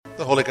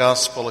The Holy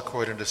Gospel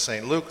according to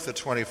St. Luke, the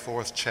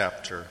 24th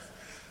chapter.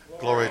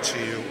 Glory to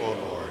you, O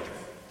Lord.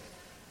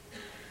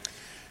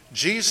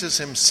 Jesus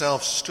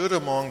himself stood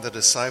among the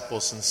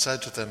disciples and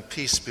said to them,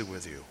 "Peace be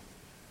with you."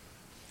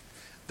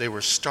 They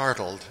were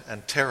startled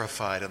and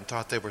terrified and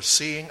thought they were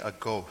seeing a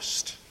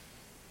ghost.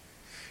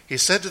 He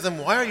said to them,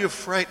 "Why are you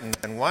frightened,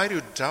 and why do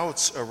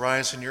doubts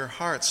arise in your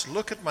hearts?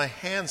 Look at my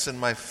hands and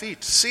my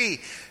feet.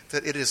 See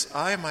that it is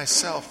I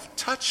myself.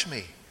 Touch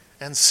me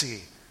and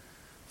see.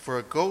 For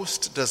a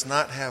ghost does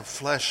not have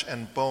flesh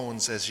and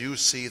bones as you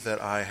see that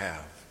I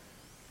have."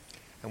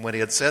 And when he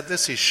had said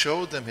this, he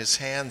showed them his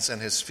hands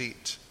and his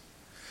feet.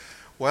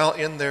 While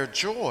in their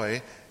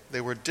joy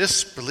they were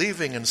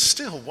disbelieving and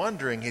still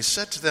wondering, he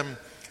said to them,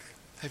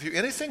 "Have you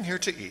anything here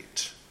to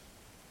eat?"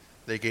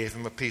 They gave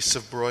him a piece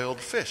of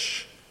broiled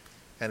fish,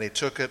 and he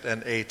took it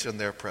and ate in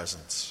their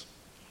presence.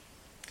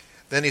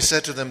 Then he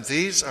said to them,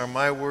 "These are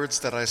my words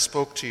that I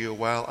spoke to you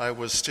while I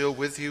was still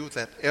with you,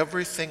 that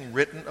everything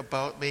written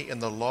about me in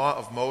the law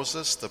of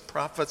Moses, the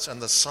prophets,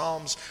 and the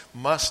Psalms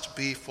must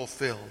be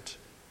fulfilled."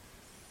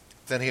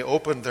 Then he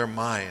opened their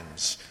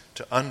minds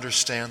to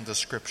understand the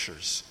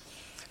Scriptures.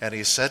 And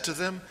he said to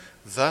them,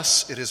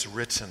 "Thus it is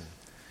written,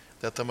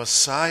 that the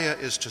Messiah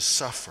is to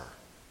suffer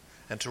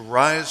and to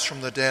rise from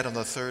the dead on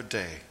the third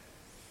day,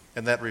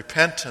 and that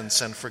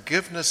repentance and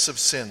forgiveness of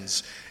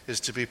sins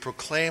is to be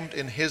proclaimed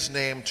in his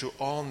name to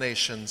all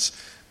nations,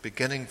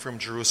 beginning from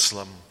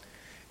Jerusalem.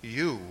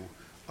 You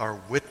are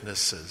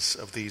witnesses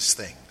of these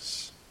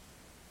things."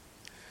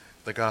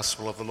 The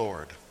Gospel of the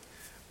Lord.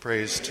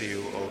 Praise to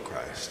you, O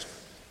Christ.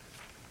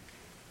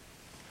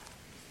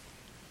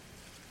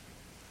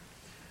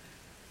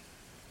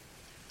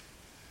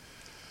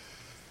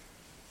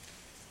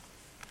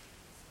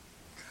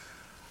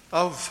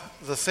 Of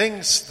the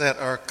things that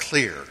are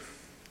clear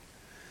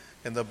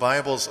in the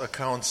Bible's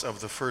accounts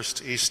of the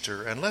first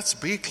Easter, and let's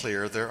be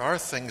clear, there are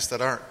things that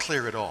aren't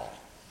clear at all.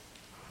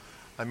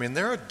 I mean,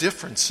 there are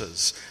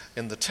differences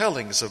in the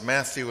tellings of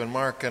Matthew and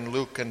Mark and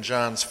Luke and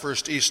John's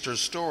first Easter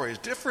stories,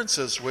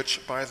 differences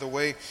which, by the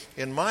way,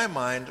 in my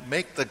mind,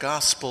 make the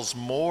Gospels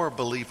more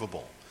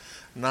believable,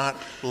 not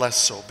less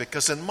so.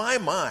 Because in my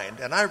mind,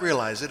 and I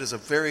realize it is a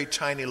very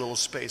tiny little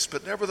space,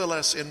 but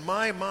nevertheless, in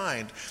my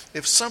mind,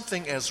 if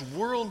something as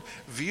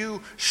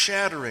worldview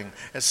shattering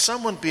as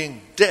someone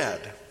being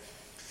dead,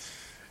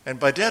 and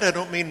by dead I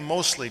don't mean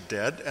mostly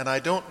dead, and I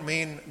don't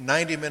mean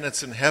 90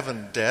 minutes in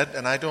heaven dead,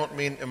 and I don't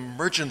mean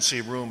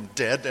emergency room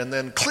dead, and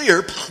then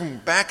clear,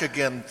 back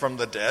again from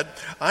the dead.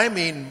 I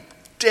mean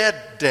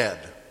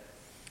dead.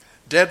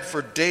 Dead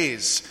for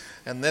days,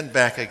 and then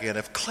back again.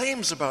 If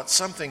claims about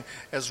something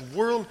as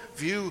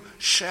worldview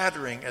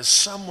shattering as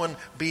someone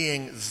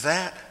being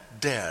that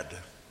dead,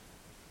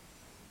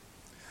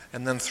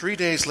 and then 3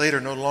 days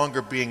later no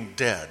longer being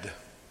dead,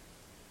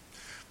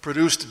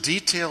 produced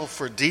detail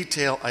for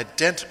detail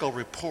identical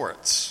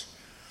reports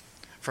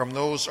from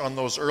those on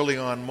those early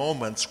on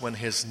moments when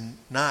his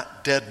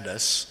not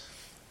deadness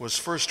was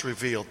first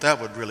revealed, that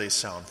would really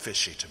sound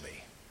fishy to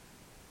me.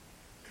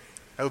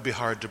 That would be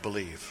hard to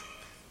believe.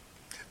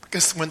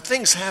 Because when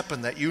things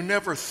happen that you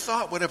never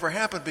thought would ever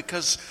happen,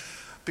 because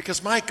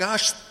my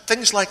gosh,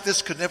 things like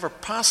this could never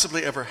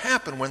possibly ever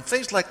happen, when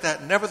things like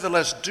that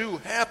nevertheless do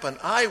happen,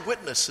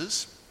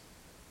 eyewitnesses,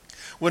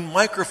 when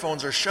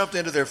microphones are shoved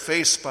into their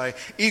face by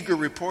eager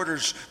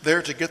reporters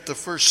there to get the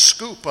first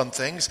scoop on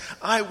things,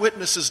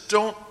 eyewitnesses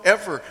don't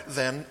ever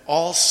then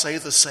all say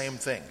the same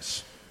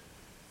things.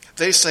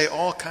 They say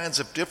all kinds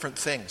of different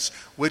things,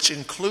 which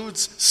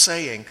includes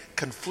saying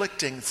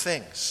conflicting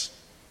things.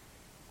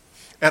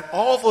 And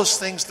all those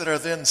things that are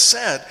then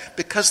said,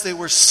 because they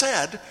were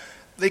said,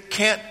 they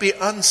can't be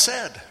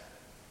unsaid.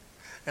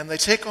 And they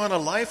take on a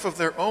life of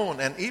their own.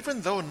 And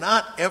even though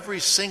not every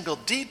single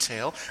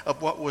detail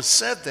of what was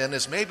said then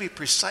is maybe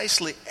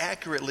precisely,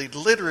 accurately,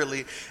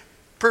 literally,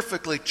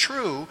 perfectly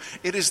true,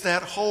 it is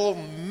that whole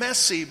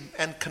messy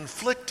and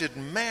conflicted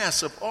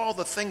mass of all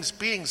the things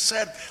being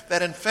said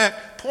that in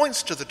fact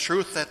points to the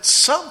truth that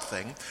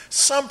something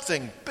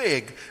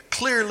big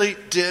clearly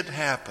did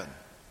happen.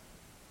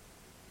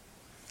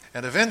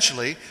 And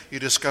eventually you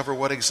discover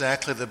what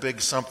exactly the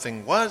big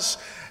something was,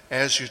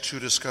 as you to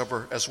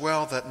discover as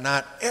well that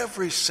not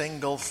every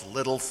single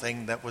little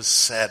thing that was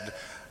said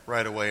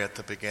right away at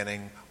the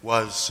beginning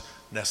was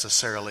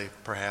necessarily,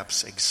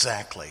 perhaps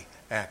exactly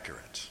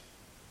accurate.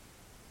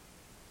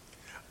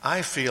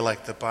 I feel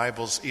like the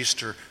Bible's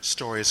Easter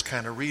stories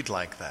kind of read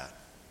like that.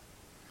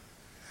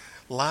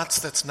 Lots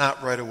that's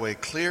not right away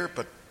clear,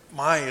 but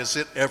my, is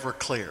it ever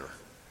clear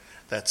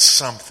that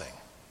something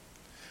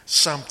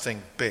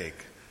big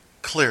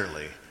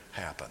clearly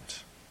happened.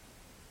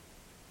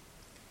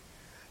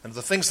 And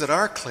the things that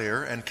are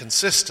clear and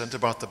consistent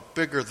about the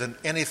bigger than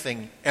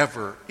anything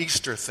ever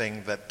Easter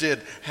thing that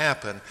did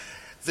happen,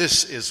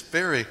 this is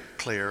very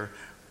clear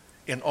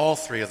in all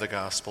three of the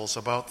Gospels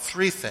about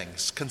three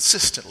things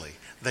consistently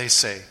they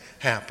say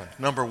happened.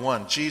 Number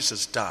one,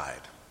 Jesus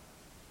died.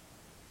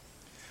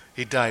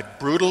 He died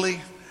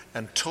brutally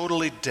and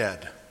totally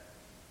dead.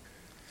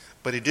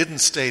 But he didn't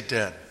stay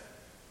dead.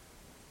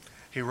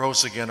 He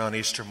rose again on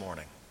Easter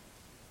morning.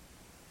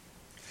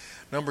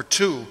 Number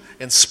two,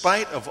 in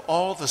spite of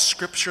all the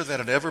scripture that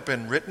had ever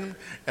been written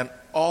and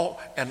all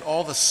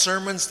the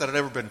sermons that had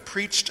ever been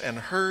preached and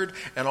heard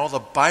and all the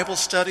Bible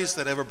studies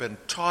that had ever been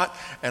taught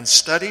and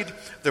studied,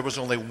 there was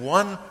only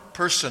one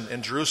person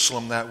in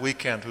Jerusalem that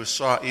weekend who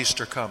saw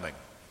Easter coming.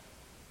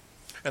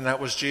 And that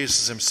was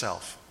Jesus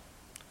himself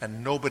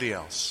and nobody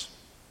else.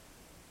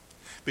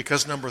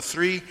 Because number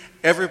three,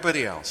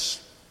 everybody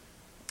else,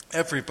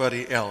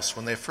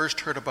 when they first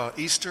heard about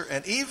Easter,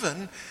 and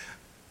even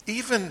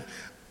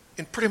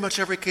in pretty much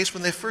every case,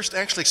 when they first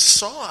actually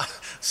saw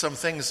some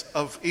things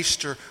of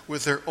Easter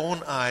with their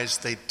own eyes,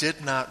 they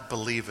did not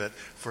believe it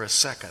for a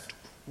second.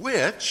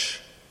 Which,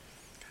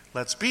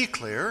 let's be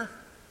clear,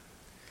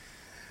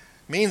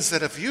 means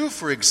that if you,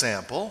 for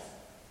example,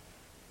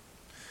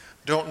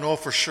 don't know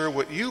for sure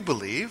what you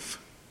believe,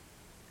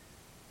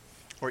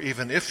 or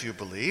even if you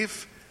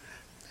believe,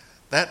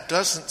 that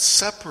doesn't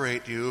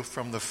separate you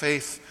from the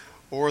faith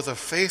or the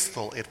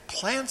faithful. It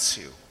plants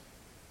you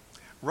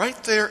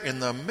right there in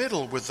the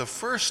middle with the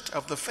first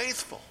of the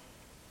faithful,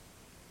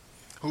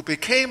 who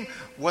became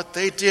what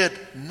they did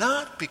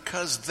not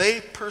because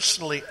they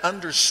personally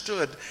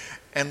understood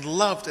and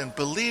loved and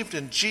believed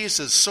in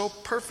Jesus so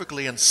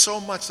perfectly and so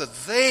much that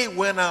they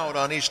went out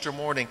on Easter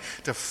morning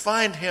to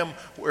find him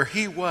where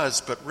he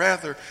was, but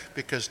rather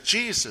because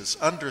Jesus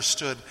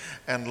understood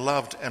and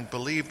loved and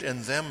believed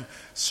in them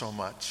so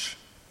much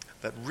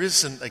that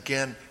risen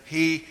again,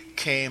 he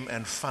came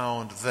and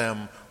found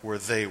them where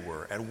they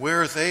were. And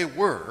where they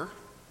were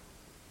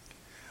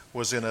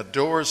was in a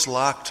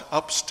doors-locked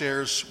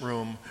upstairs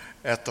room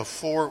at the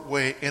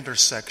four-way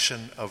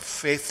intersection of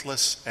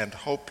faithless and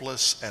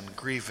hopeless and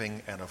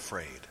grieving and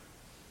afraid.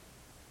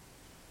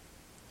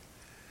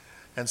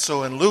 And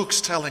so in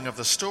Luke's telling of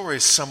the story,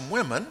 some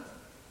women,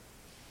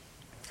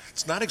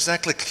 it's not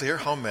exactly clear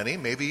how many,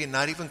 maybe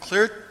not even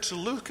clear to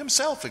Luke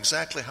himself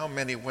exactly how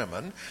many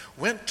women,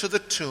 went to the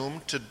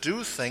tomb to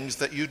do things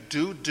that you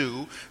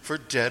do for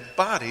dead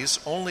bodies,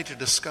 only to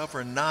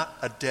discover not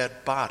a dead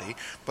body,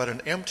 but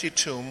an empty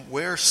tomb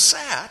where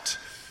sat,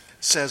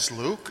 says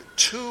Luke,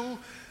 two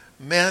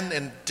men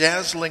in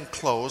dazzling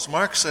clothes.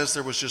 Mark says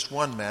there was just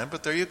one man,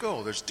 but there you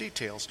go, there's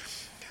details.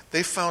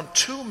 They found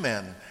two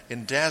men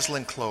in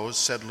dazzling clothes,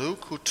 said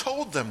Luke, who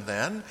told them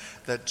then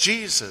that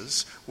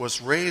Jesus was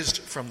raised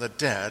from the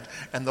dead.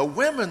 And the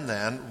women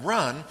then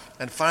run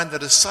and find the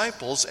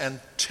disciples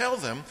and tell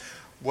them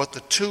what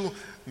the two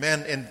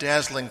men in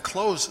dazzling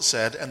clothes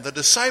said. And the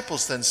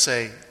disciples then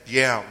say,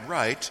 yeah,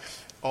 right.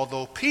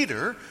 Although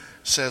Peter,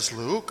 says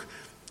Luke,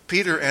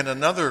 Peter and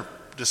another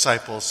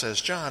disciple,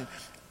 says John,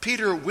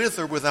 Peter, with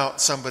or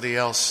without somebody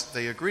else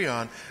they agree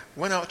on,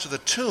 went out to the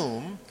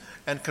tomb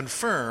and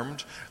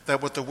confirmed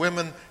that what the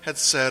women had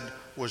said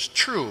was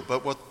true.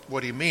 But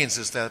what he means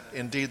is that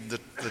indeed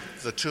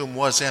the tomb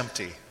was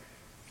empty,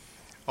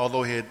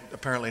 although he had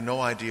apparently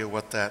no idea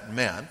what that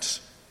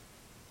meant.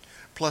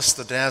 Plus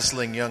the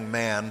dazzling young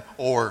man,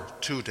 or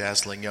two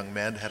dazzling young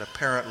men, had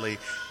apparently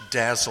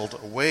dazzled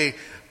away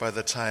by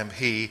the time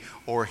he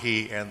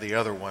and the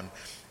other one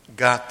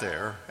got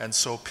there. And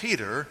so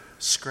Peter,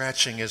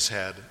 scratching his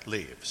head,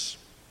 leaves.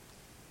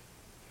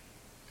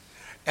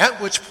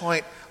 At which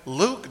point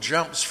Luke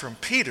jumps from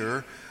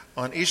Peter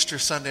on Easter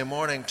Sunday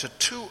morning to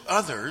two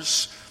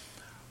others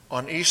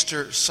on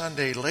Easter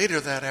Sunday later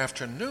that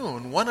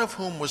afternoon, one of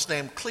whom was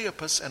named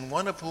Cleopas and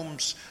one of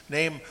whom's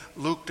name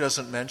Luke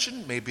doesn't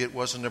mention. Maybe it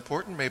wasn't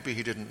important, maybe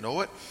he didn't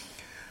know it.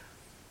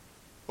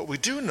 But we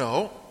do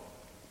know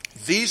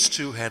these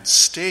two had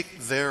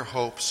staked their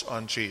hopes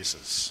on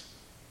Jesus.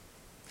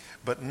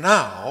 But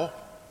now,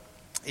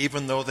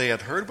 even though they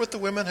had heard what the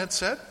women had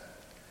said,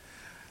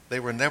 they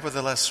were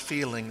nevertheless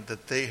feeling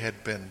that they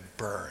had been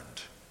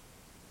burned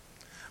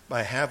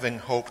by having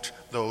hoped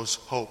those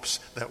hopes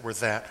that were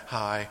that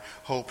high,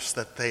 hopes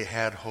that they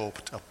had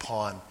hoped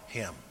upon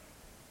him.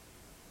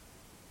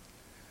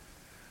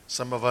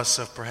 Some of us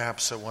have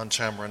perhaps at one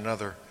time or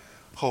another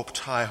hoped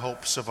high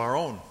hopes of our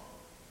own,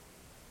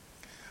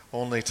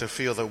 only to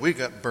feel that we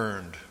got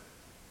burned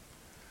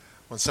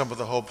when some of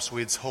the hopes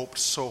we'd hoped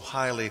so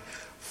highly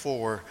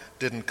for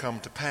didn't come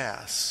to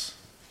pass.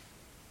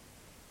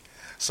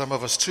 Some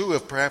of us too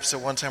have perhaps at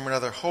one time or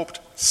another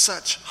hoped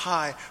such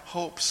high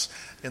hopes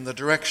in the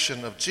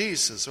direction of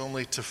Jesus,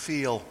 only to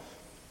feel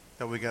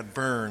that we got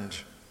burned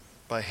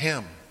by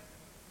him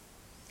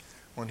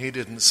when he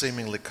didn't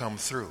seemingly come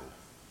through.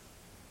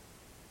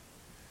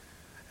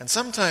 And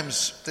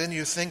sometimes then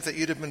you think that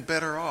you'd have been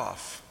better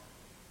off.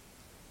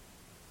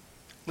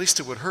 At least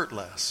it would hurt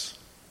less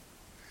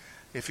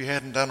if you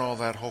hadn't done all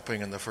that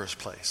hoping in the first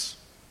place.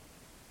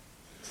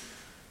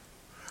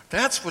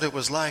 That's what it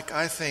was like,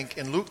 I think,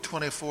 in Luke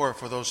 24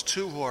 for those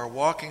two who are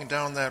walking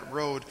down that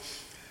road,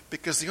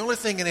 because the only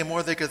thing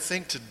anymore they could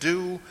think to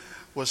do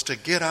was to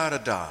get out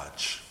of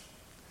Dodge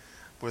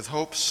with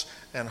hopes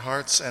and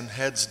hearts and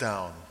heads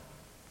down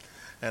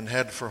and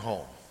head for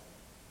home,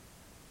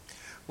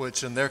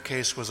 which in their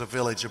case was a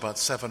village about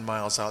 7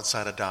 miles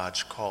outside of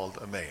Dodge called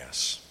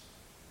Emmaus.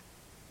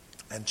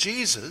 And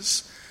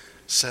Jesus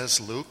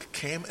says Luke,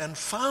 came and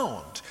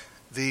found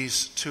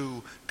these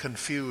two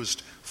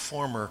confused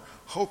former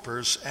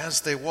hopers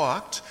as they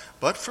walked,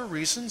 but for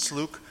reasons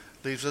Luke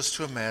leaves us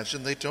to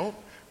imagine they don't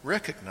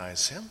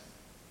recognize him.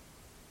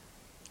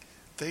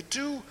 They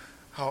do,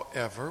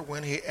 however,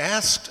 when he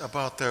asked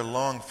about their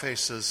long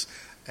faces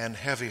and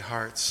heavy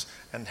hearts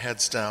and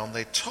heads down,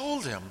 they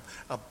told him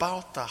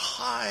about the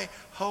high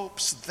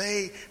hopes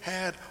they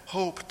had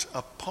hoped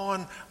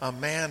upon a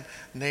man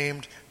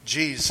named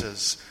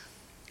Jesus,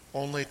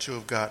 only to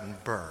have gotten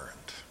burned.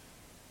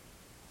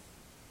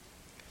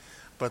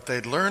 But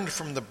they'd learned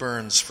from the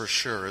burns for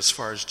sure, as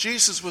far as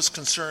Jesus was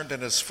concerned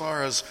and as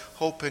far as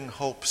hoping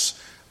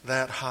hopes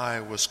that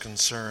high was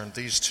concerned.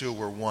 These two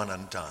were one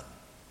and done.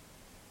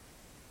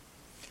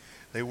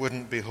 They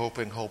wouldn't be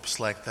hoping hopes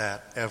like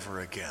that ever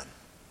again.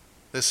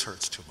 This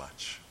hurts too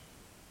much.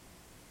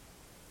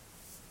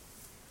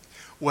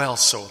 Well,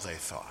 so they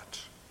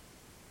thought.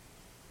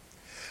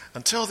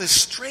 Until this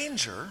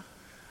stranger,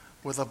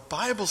 with a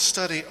Bible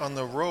study on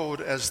the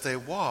road as they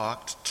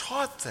walked,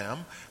 taught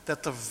them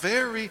that the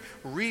very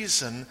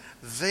reason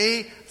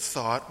they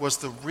thought was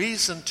the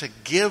reason to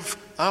give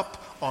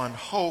up on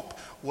hope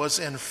was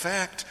in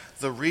fact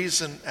the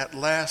reason at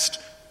last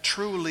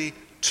truly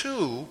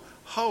to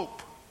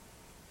hope.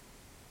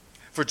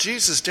 For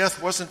Jesus'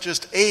 death wasn't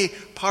just a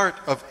part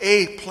of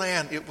a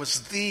plan, it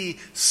was the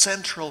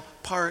central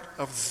part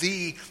of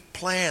the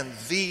plan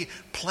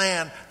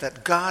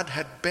that God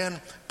had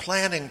been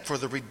planning for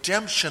the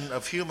redemption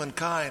of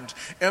humankind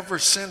ever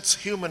since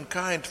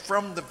humankind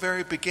from the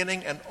very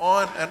beginning and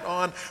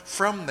on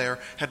from there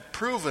had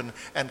proven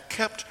and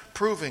kept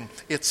proving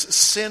its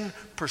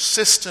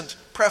sin-persistent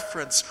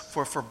preference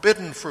for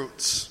forbidden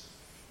fruits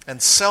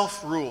and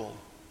self-rule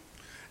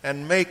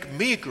and make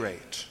me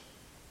great,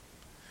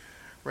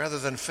 rather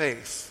than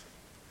faith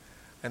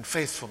and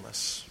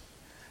faithfulness,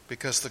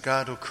 because the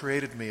God who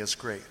created me is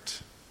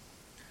great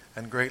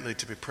and greatly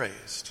to be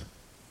praised.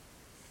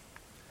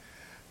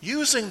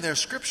 Using their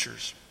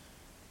scriptures,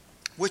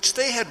 which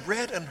they had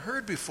read and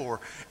heard before,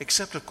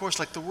 except, of course,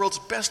 like the world's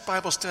best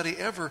Bible study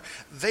ever,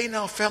 they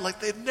now felt like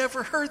they'd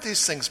never heard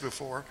these things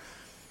before.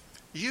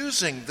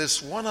 Using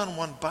this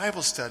one-on-one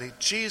Bible study,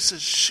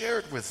 Jesus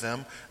shared with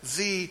them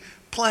the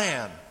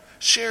plan,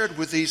 shared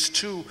with these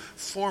two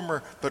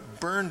former but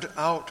burned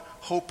out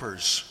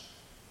hopers,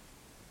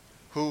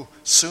 who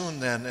soon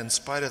then, in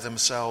spite of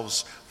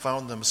themselves,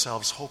 found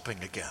themselves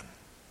hoping again.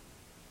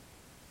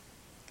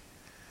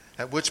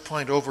 At which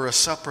point, over a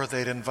supper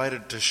they'd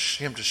invited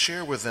him to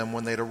share with them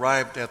when they'd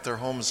arrived at their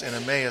homes in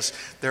Emmaus,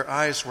 their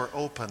eyes were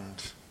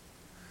opened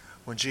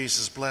when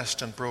Jesus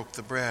blessed and broke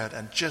the bread.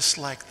 And just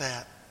like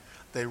that,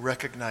 they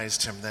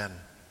recognized him then.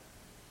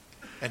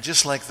 And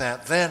just like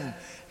that, then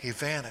he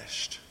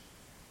vanished.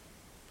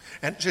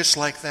 And just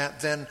like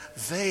that, then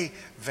they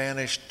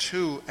vanished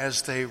too,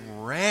 as they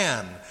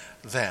ran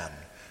then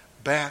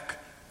back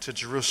to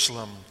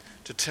Jerusalem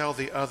to tell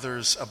the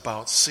others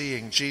about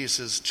seeing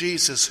Jesus.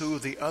 Jesus, who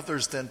the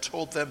others then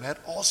told them had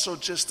also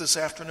just this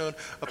afternoon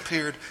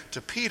appeared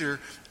to Peter,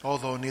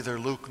 although neither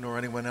Luke nor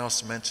anyone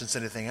else mentions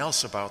anything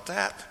else about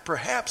that,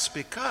 perhaps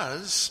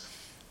because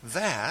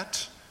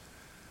that,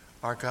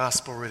 our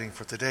gospel reading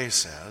for today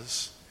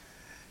says,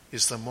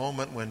 is the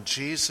moment when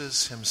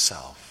Jesus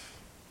himself,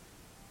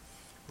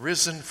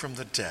 risen from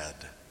the dead,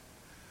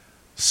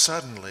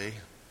 suddenly, in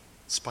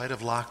spite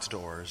of locked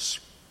doors,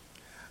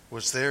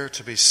 was there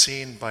to be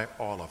seen by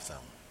all of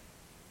them,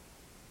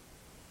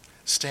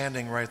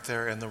 standing right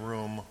there in the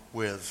room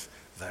with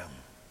them.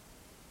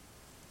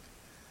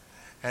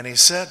 And he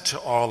said to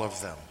all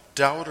of them,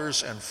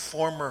 doubters and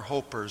former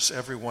hopers,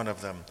 every one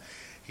of them,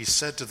 he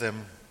said to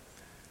them,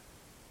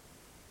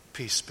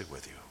 "Peace be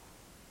with you."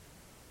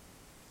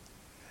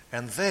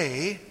 And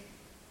they,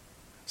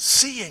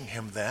 seeing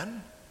him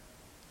then,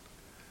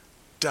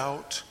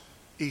 doubt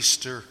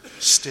Easter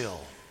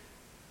still.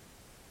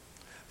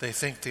 They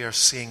think they are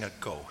seeing a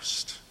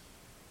ghost.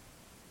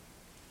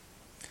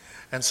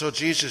 And so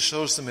Jesus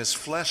shows them his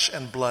flesh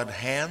and blood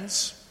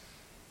hands.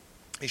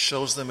 He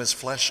shows them his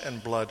flesh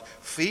and blood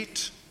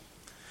feet.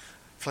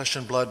 Flesh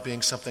and blood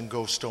being something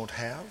ghosts don't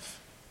have.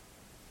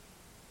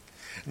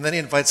 And then he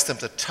invites them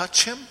to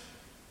touch him,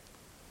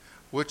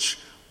 which,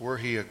 were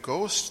he a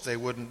ghost, they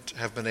wouldn't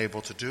have been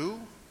able to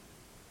do.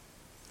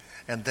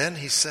 And then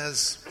he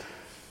says,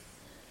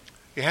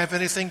 "You have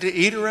anything to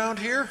eat around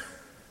here?"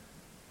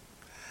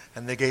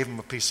 And they gave him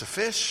a piece of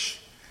fish,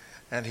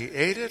 and he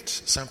ate it,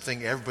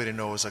 something everybody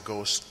knows a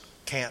ghost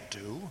can't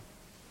do.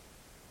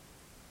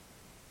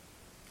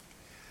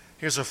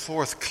 Here's a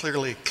fourth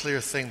clear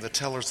thing the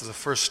tellers of the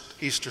first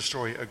Easter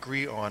story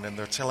agree on in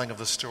their telling of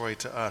the story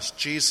to us.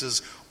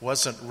 Jesus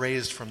wasn't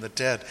raised from the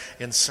dead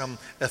in some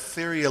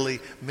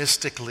ethereally,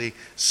 mystically,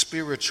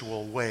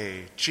 spiritual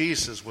way.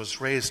 Jesus was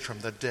raised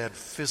from the dead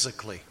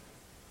physically,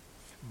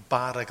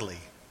 bodily,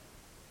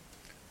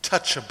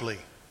 touchably,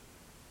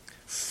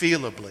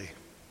 feelably.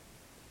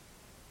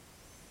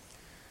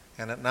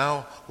 And at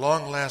now,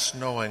 long last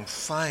knowing,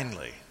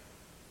 finally,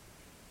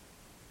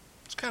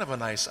 it's kind of a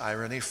nice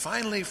irony,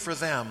 finally for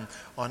them,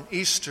 on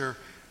Easter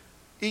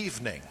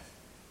evening,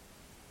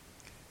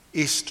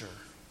 Easter,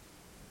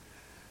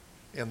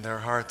 in their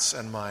hearts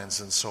and minds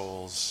and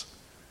souls,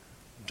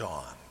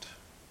 dawned.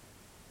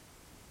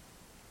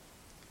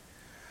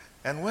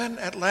 And when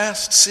at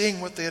last,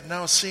 seeing what they had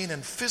now seen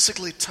and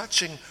physically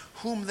touching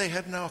whom they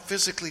had now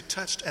physically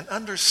touched and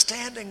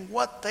understanding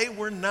what they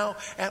were now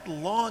at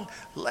long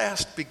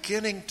last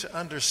beginning to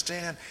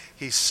understand,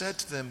 he said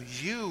to them,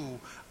 "You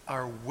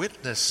are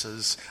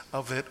witnesses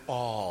of it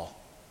all.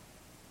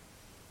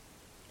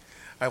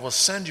 I will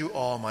send you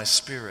all my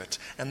Spirit,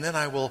 and then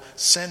I will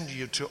send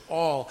you to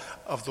all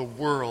of the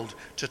world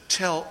to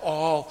tell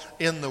all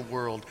in the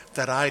world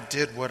that I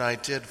did what I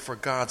did for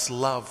God's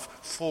love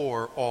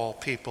for all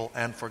people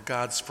and for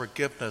God's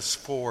forgiveness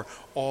for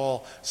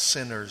all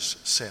sinners'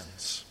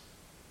 sins."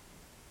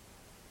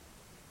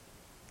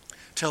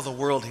 Tell the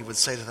world, he would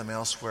say to them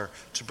elsewhere,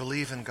 to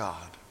believe in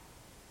God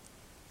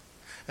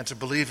and to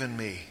believe in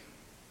me.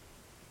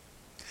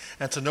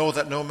 And to know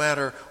that no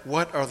matter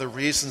what are the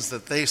reasons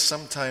that they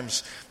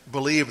sometimes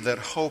believe that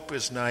hope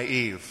is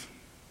naive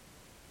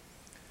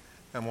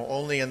and will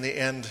only in the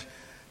end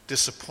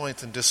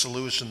disappoint and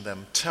disillusion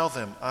them, tell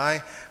them,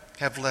 I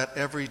have let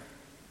every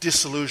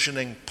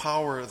disillusioning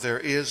power there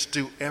is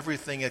do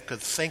everything it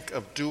could think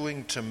of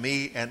doing to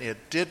me, and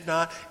it did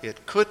not,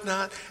 it could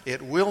not,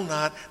 it will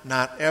not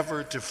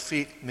ever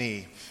defeat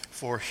me.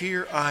 For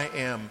here I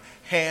am,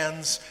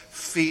 hands,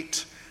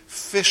 feet,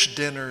 fish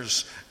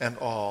dinners and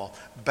all,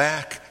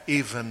 back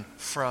even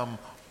from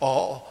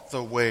all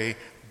the way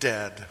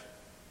dead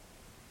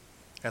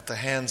at the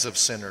hands of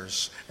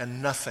sinners,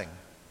 and nothing,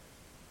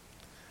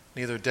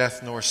 neither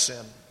death nor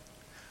sin,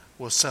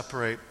 will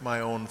separate my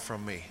own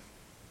from me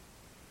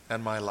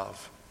and my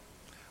love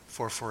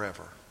for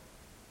forever.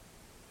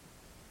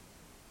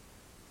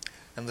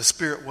 And the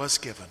Spirit was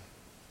given,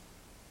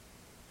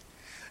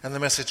 and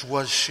the message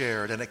was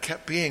shared, and it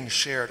kept being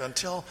shared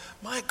until,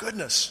 my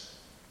goodness,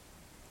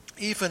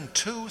 even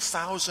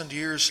 2,000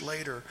 years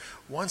later,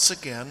 once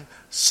again,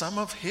 some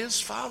of his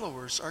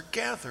followers are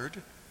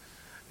gathered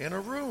in a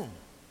room.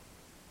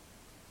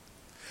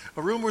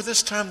 A room where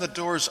this time the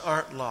doors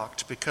aren't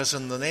locked, because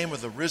in the name of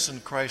the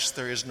risen Christ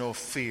there is no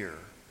fear,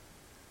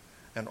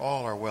 and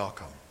all are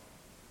welcome.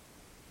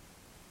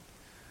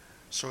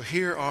 So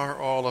here are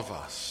all of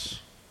us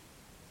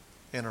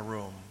in a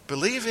room,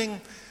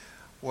 believing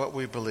what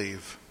we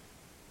believe.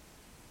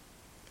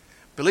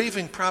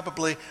 Believing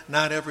probably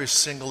not every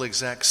single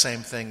exact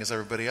same thing as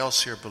everybody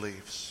else here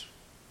believes.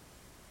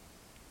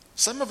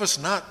 Some of us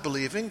not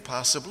believing,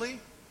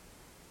 possibly,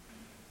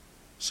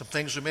 some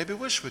things we maybe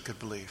wish we could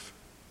believe.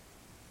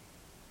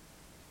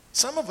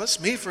 Some of us,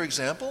 me for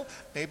example,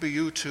 maybe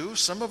you too,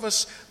 some of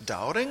us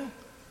doubting,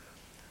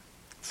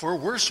 for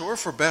worse or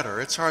for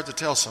better, it's hard to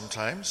tell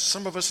sometimes.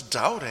 Some of us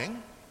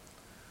doubting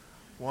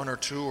one or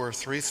two or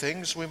three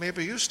things we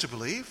maybe used to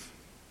believe,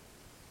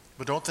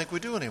 but don't think we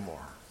do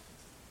anymore.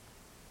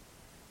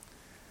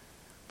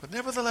 But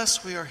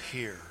nevertheless, we are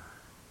here.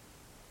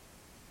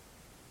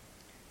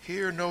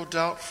 Here, no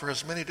doubt, for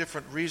as many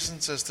different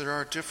reasons as there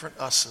are different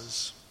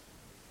us's.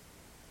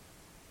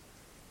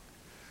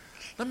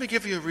 Let me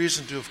give you a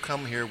reason to have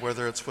come here,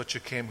 whether it's what you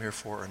came here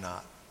for or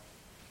not.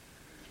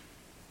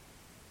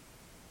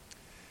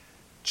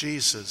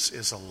 Jesus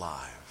is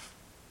alive.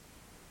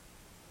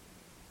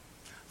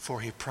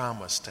 For he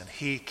promised, and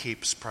he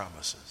keeps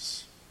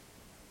promises.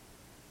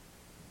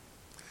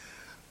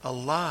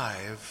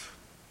 Alive,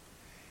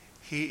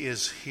 he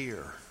is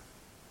here.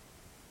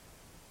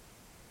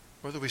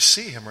 Whether we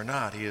see him or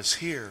not, he is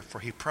here, for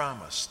he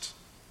promised,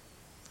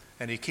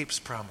 and he keeps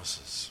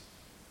promises.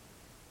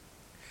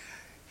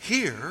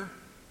 Here,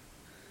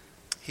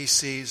 he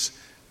sees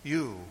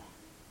you.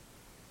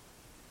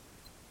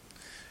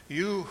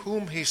 You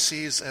whom he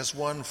sees as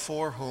one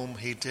for whom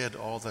he did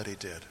all that he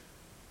did.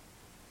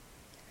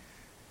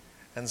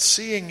 And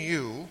seeing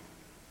you,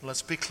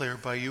 let's be clear,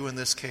 by you in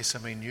this case I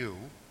mean you,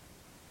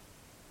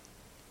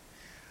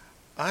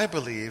 I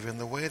believe in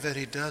the way that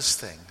he does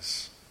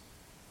things.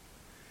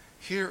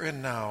 Here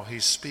and now,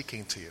 he's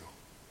speaking to you.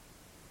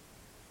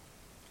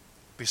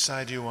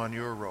 Beside you on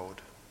your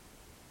road,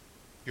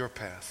 your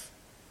path.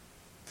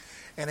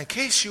 And in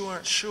case you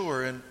aren't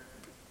sure,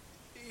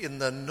 in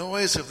the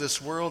noise of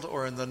this world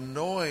or in the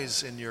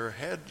noise in your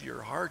head,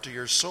 your heart, or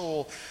your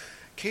soul,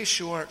 in case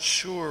you aren't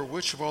sure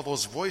which of all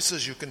those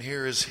voices you can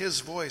hear is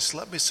his voice,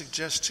 let me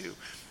suggest to you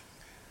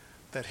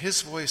that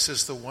his voice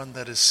is the one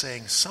that is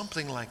saying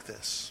something like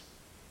this.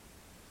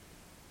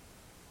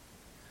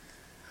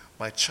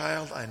 My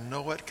child, I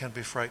know it can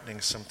be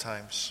frightening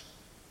sometimes.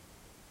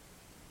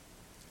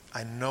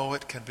 I know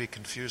it can be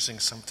confusing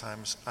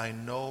sometimes. I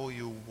know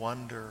you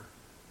wonder,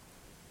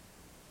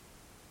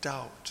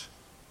 doubt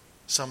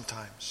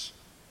sometimes.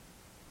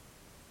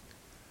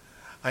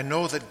 I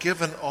know that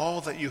given all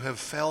that you have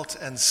felt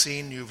and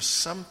seen, you've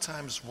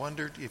sometimes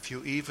wondered if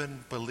you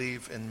even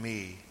believe in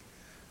me.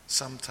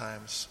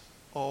 Sometimes.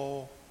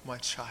 Oh, my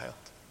child,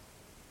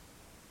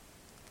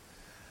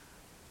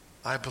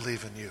 I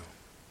believe in you.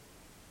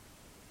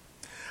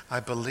 I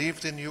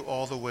believed in you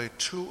all the way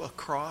to a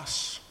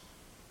cross,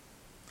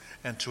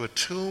 and to a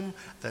tomb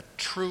that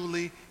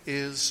truly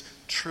is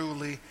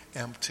truly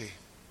empty.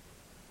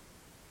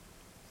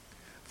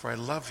 For I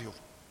love you.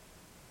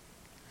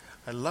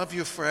 I love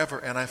you forever,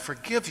 and I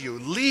forgive you.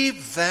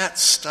 Leave that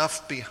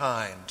stuff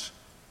behind.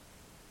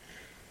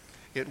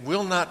 It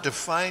will not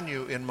define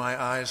you in my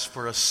eyes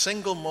for a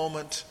single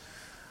moment,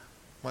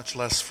 much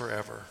less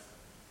forever.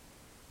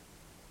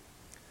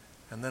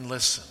 And then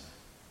listen.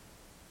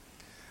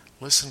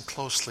 Listen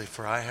closely,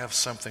 for I have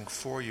something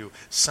for you,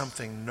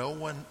 something no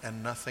one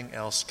and nothing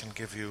else can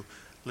give you.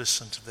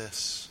 Listen to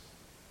this.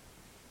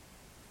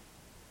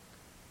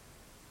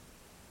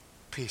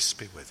 Peace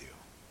be with you.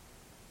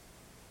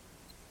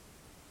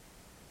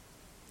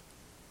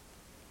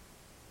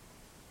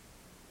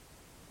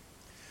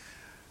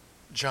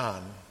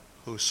 John,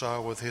 who saw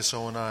with his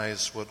own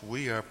eyes what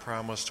we are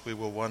promised we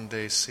will one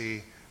day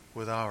see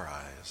with our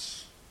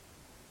eyes,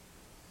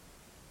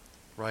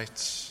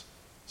 writes,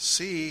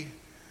 "See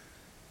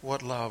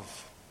what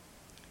love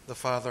the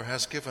Father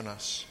has given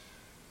us,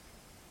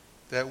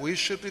 that we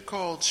should be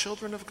called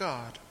children of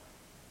God,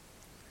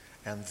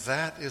 and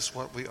that is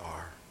what we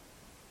are.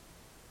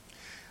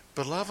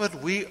 Beloved,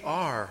 we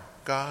are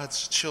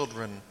God's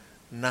children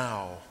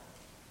now.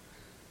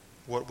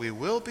 What we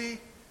will be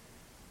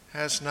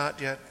has not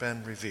yet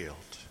been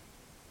revealed.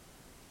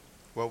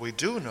 What we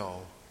do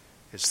know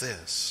is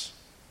this: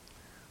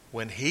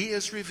 when he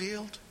is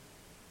revealed,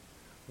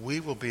 we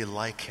will be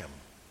like him,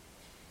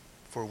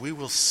 for we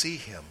will see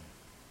him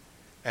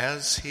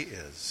as he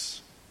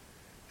is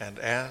and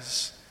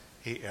as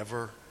he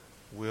ever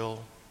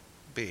will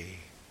be."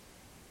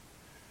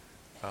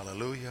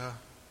 Hallelujah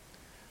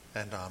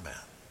and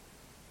amen.